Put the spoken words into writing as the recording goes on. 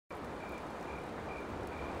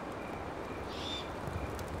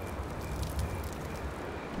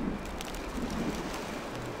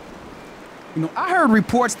I heard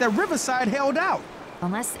reports that Riverside held out.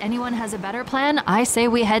 Unless anyone has a better plan, I say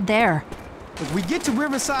we head there. If we get to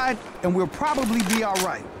Riverside, and we'll probably be all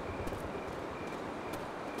right.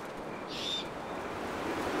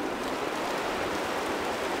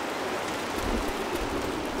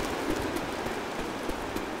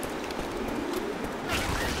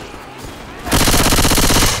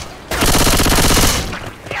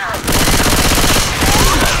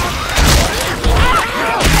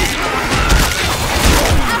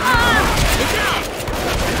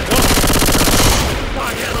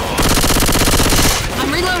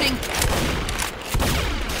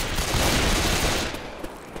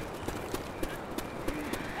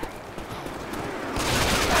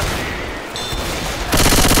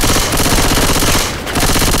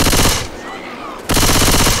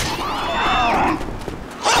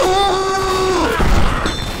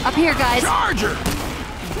 Up here, guys. Charger!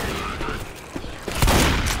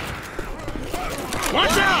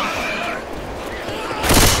 Watch out!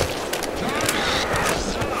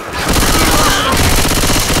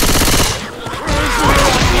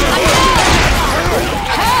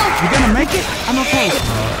 You gonna make it? I'm okay.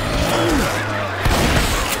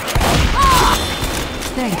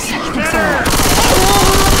 Thanks. Thanks a lot.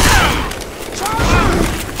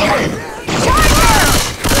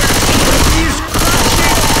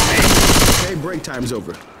 Okay, break time's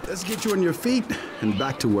over. Let's get you on your feet and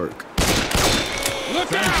back to work.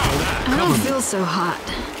 Look out! I don't feel so hot.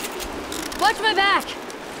 Watch my back!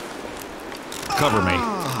 Cover me.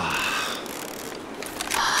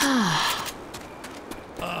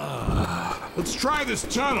 Let's try this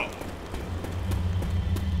tunnel.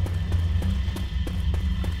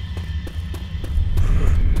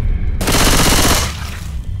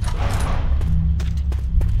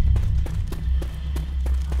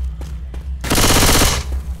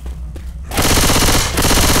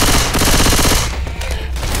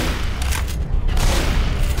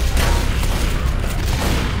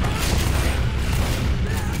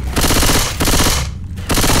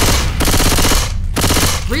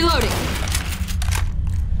 Reloading!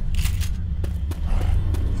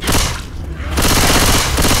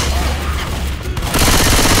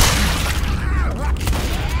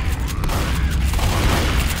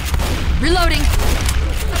 Reloading!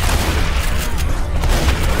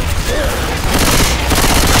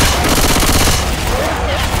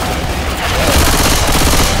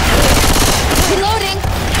 Reloading!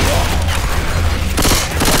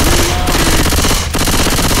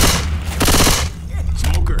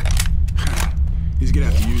 Smoker. He's gonna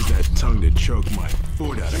have to use that tongue to choke my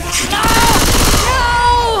food out of me. No!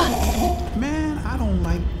 Man, I don't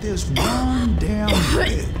like this one damn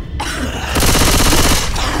bit.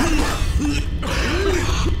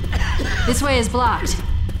 This way is blocked.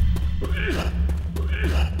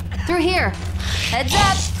 Through here. Heads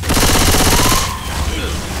up!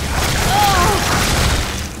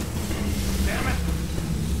 Damn it.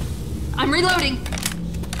 I'm reloading.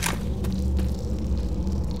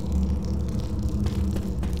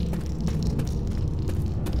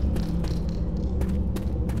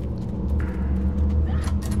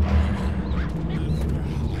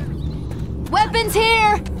 Weapons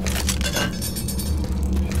here!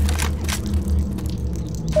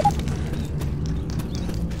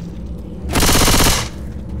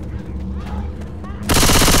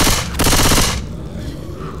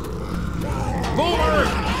 Boomer!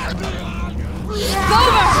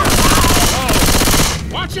 Boomer!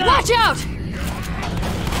 Watch out! Watch out!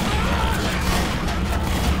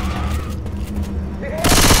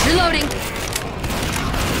 Reloading.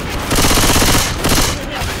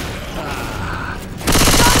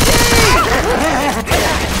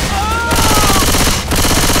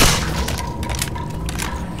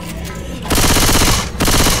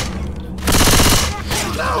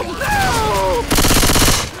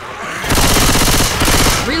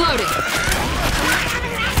 Reloading.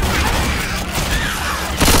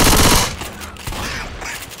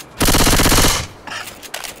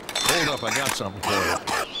 Hold up, I got something for you.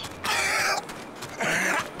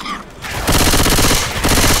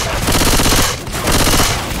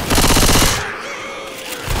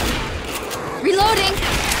 Reloading.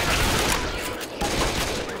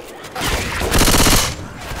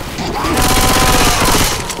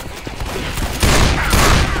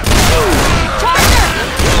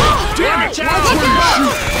 Damn it, Jack!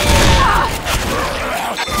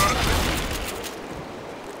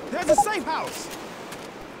 There's a safe house.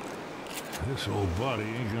 This old body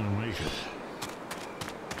ain't gonna make it.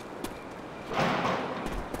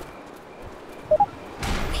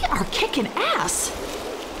 We are kicking ass.